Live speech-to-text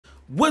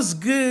What's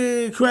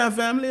good, crime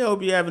family?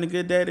 Hope you're having a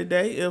good day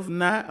today. If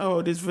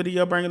not, this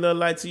video bring a little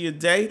light to your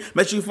day.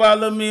 Make sure you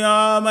follow me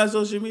on my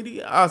social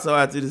media. Also,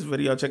 after this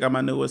video, check out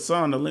my newest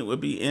song. The link will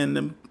be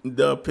in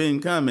the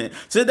pinned comment.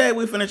 Today,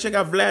 we finna check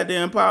out Vlad the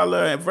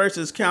Impaler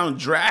versus Count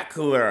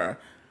Dracula.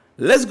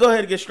 Let's go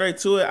ahead and get straight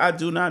to it. I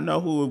do not know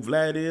who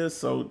Vlad is,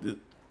 so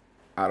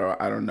I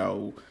don't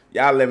know.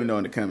 Y'all let me know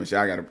in the comments.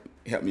 Y'all gotta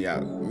help me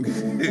out.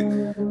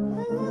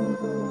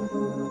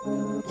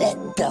 Let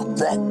the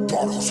red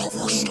bottles of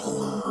your story.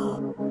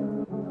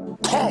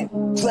 Count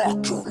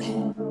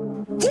Dracula.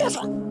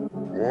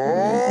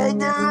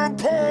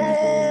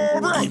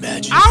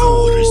 Imagine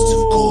forests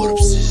of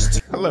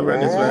corpses. I love right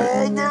this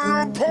way.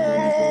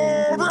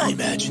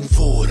 Imagine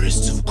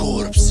forests of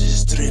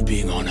corpses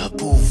dripping on a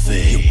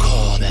buffet. You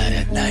call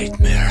that a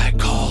nightmare, I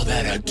call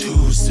that a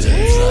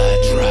Tuesday.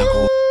 Vlad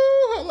Dracula.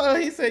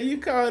 He said you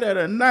call that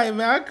a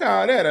nightmare, I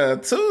call that a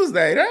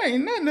Tuesday. That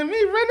ain't nothing to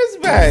me. Run this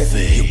back.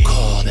 You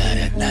call that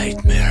a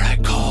nightmare, I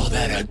call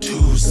that a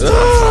Tuesday.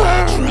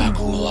 Vlad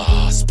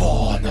Dracula,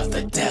 spawn of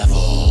the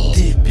devil,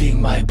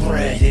 dipping my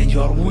bread in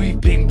your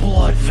weeping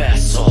blood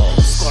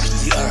vessels. Scorch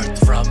the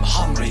earth from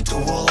Hungary to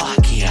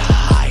Wallachia.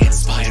 I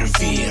inspire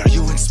fear,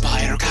 you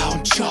inspire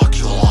Count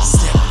Dracula.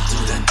 Step to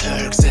the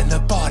Turks and the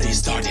bodies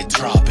started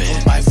dropping.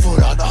 Put my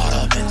foot on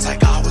ottomans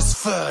like I was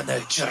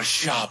furniture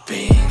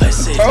shopping. I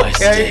save my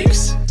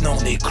steaks, no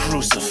need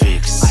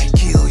crucifix. I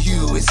kill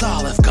you, it's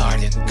Olive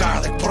Garden,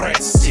 garlic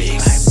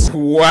breadsticks.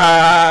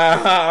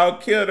 Wow,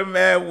 killed a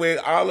man with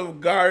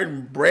Olive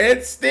Garden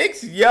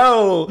breadsticks?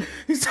 Yo,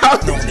 he's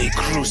talking. No need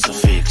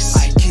crucifix.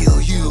 I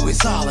kill you,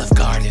 it's Olive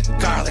Garden,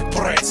 garlic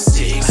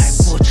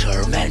breadsticks. I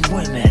butcher men,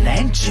 women,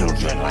 and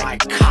children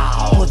like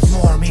cows. Put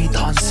more meat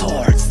on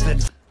swords than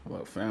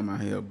Fam out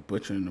here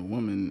butchering the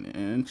women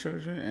and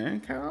children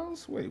and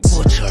cows? Wait,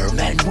 butcher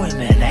men,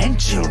 women, and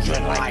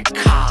children like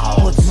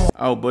cows.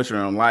 Oh,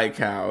 butchering them like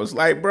cows.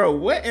 Like, bro,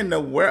 what in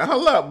the world?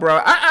 Hold up, bro.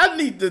 I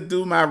need to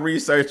do my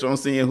research on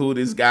seeing who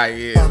this guy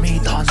is. More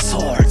meat on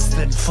swords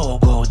than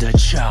Fogo de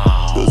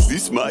Chao. Does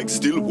this mic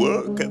still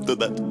work after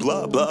that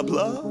blah blah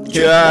blah?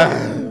 Yeah.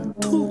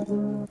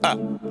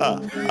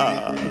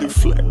 The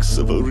flex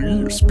of a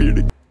real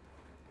spirit.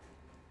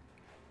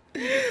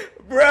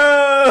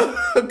 Bro,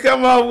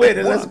 come on with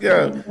it. Let's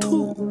go.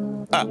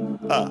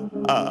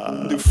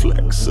 The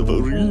flex of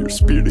a real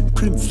spirit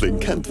princeling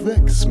can't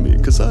vex me,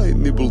 cause I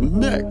nibble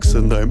necks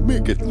and I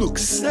make it look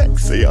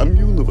sexy. I'm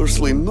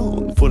universally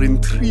known for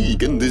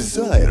intrigue and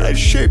desire. I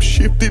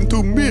shapeshift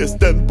into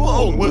mist and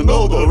bone when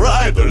all the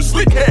riders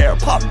slick hair,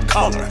 pop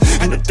collar,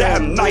 and a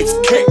damn nice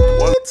cape.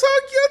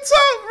 Talk your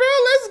talk, bro.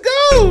 Let's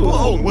go.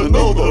 Bone when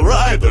all the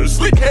riders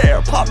slick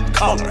hair, pop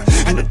collar,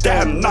 and a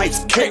damn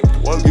nice cape.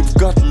 While you've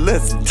got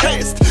less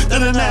taste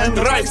than an and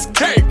rice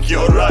cake.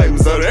 Your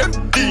rhymes are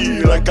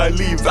empty, like I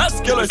leave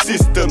vascular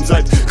systems.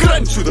 I'd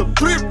grant you the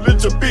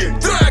privilege of being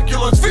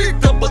Dracula's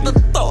victim, but the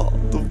thought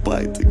of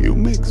biting you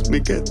makes me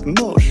get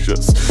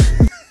nauseous.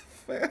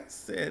 I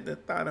said the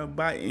thought of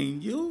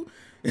biting you,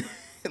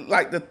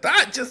 like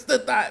just the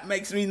thought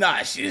makes me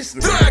nauseous.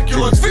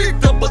 Dracula's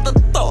victim, but the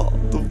thought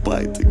of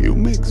biting you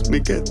makes me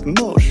get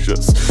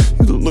nauseous.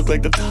 You don't look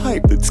like the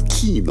type that's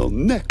keen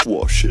on neck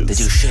washes. Did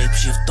you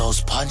shapeshift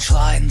those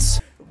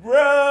punchlines?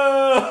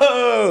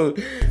 Bro!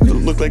 You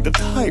don't look like the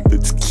type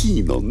that's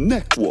keen on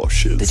neck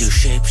washes. Did you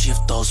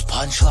shapeshift those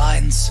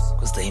punchlines?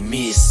 Cause they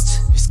missed.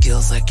 Your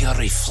skills like your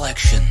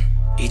reflection,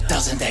 it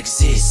doesn't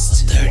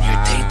exist. Turn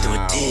your tape to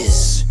a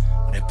diz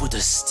when I put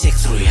a stick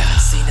through ya.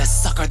 Seen a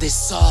sucker this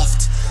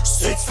soft,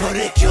 it's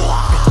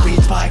ridiculous.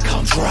 Beat by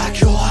Count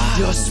Dracula,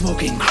 you're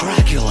smoking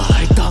Dracula.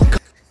 I dunk.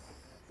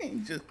 He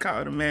just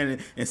called a man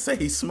and say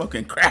he's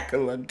smoking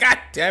Dracula. God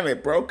damn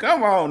it, bro.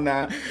 Come on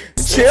now.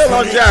 Chill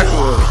on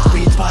Dracula.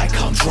 Beat by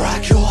Count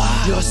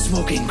Dracula, you're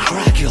smoking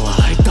Dracula.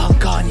 I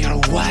dunk on your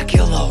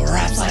wackula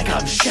raps like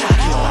I'm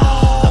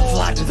Shacula. I'm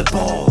Vlad to the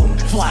bone,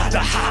 Vlad the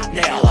hot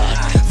nailer,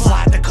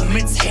 Vlad that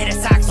commits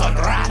heinous acts on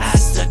rats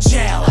as the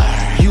jailer.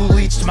 You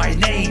leached my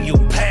name, you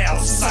pale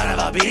son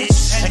of a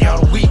bitch, and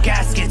your weak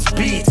ass gets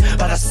beat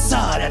by the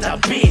sun at the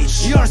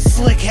beach. Your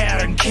slick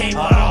hair and cape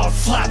are all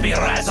flappy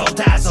razzle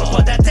dazzle,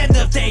 but at the end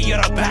of the day you're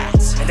a bat,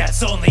 and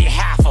that's only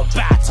half a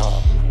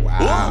battle.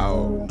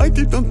 Wow. I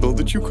did not know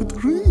that you could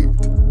read.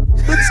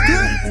 That's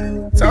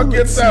good. Talk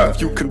yourself.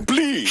 If you can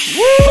bleed.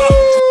 Woo!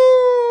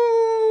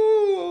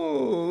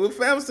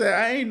 Fam said,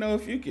 I ain't know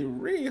if you can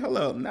read. Hold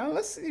up. Now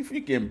let's see if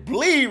you can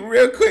bleed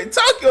real quick.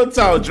 Talk your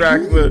talk,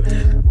 Dracula.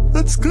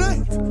 That's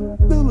great.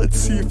 Now let's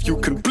see if you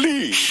can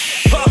bleed.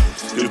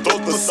 You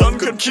thought the sun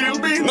could kill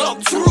me?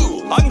 Not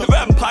true. I'm the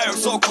vampire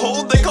so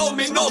cold they call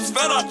me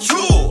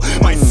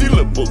Nosferatu. My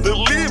syllable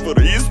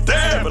delivery is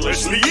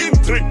devilishly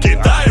intricate.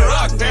 I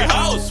rocked the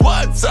house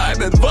once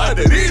I'm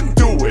invited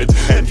into it.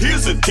 And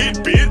here's a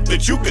tidbit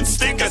that you can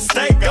stick a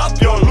stake up.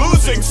 You're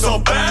losing so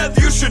bad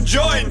you should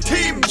join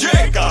Team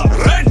Jacob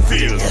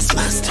Renfield. Yes,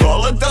 master.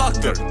 Call a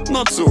doctor.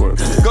 Not sure.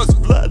 Because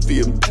Vlad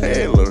the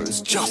Impaler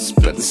has just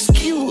been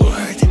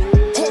skewered.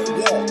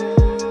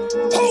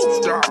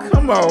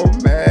 Come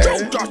on, man.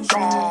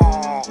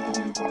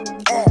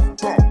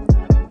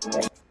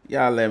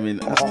 Y'all let me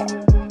know.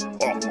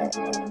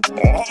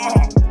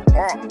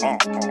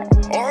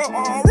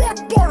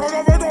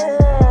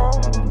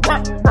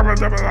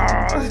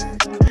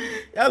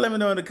 Y'all let me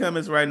know in the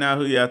comments right now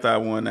who y'all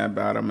thought won that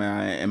battle,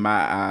 man. In my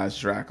eyes,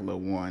 Dracula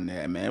won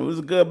that, man. It was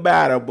a good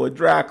battle, but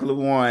Dracula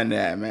won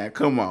that, man.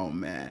 Come on,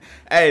 man.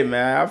 Hey,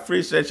 man, I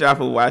appreciate y'all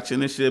for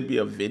watching. There should be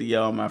a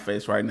video on my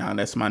face right now.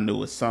 That's my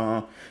newest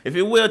song. If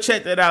you will,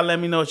 check that out.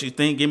 Let me know what you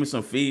think. Give me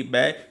some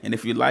feedback. And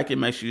if you like it,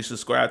 make sure you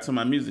subscribe to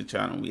my music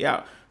channel. We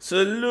out.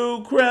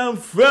 Salute, Crown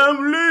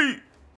Family.